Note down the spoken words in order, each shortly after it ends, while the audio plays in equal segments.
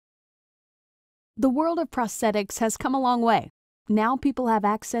The world of prosthetics has come a long way. Now people have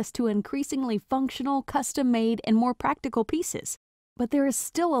access to increasingly functional, custom-made, and more practical pieces. But there is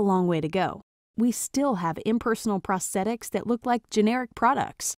still a long way to go. We still have impersonal prosthetics that look like generic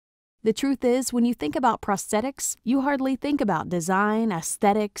products. The truth is, when you think about prosthetics, you hardly think about design,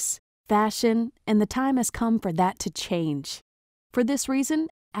 aesthetics, fashion, and the time has come for that to change. For this reason,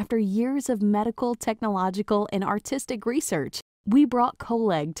 after years of medical, technological, and artistic research, we brought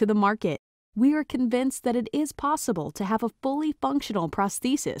COLEG to the market. We are convinced that it is possible to have a fully functional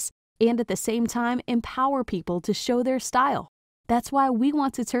prosthesis and at the same time empower people to show their style. That's why we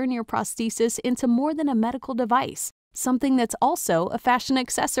want to turn your prosthesis into more than a medical device, something that's also a fashion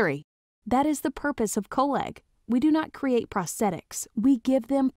accessory. That is the purpose of COLEG. We do not create prosthetics, we give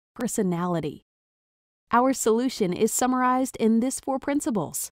them personality. Our solution is summarized in these 4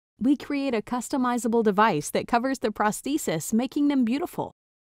 principles. We create a customizable device that covers the prosthesis, making them beautiful.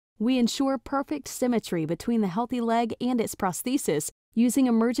 We ensure perfect symmetry between the healthy leg and its prosthesis using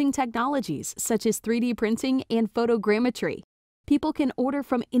emerging technologies such as 3D printing and photogrammetry. People can order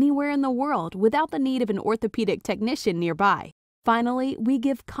from anywhere in the world without the need of an orthopedic technician nearby. Finally, we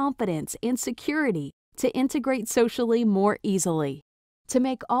give confidence and security to integrate socially more easily. To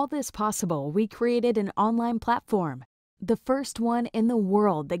make all this possible, we created an online platform, the first one in the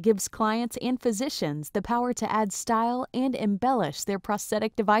world that gives clients and physicians the power to add style and embellish their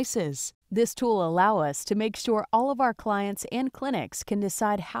prosthetic devices. This tool allows us to make sure all of our clients and clinics can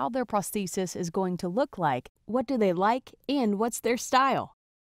decide how their prosthesis is going to look like, what do they like, and what's their style.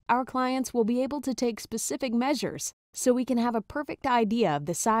 Our clients will be able to take specific measures so we can have a perfect idea of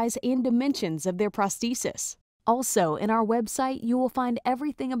the size and dimensions of their prosthesis. Also, in our website, you will find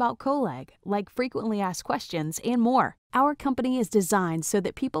everything about COLEG, like frequently asked questions and more. Our company is designed so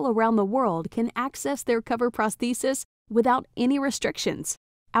that people around the world can access their cover prosthesis without any restrictions.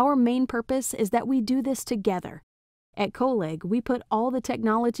 Our main purpose is that we do this together. At COLEG, we put all the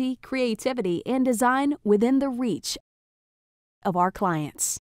technology, creativity, and design within the reach of our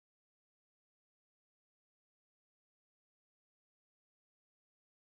clients.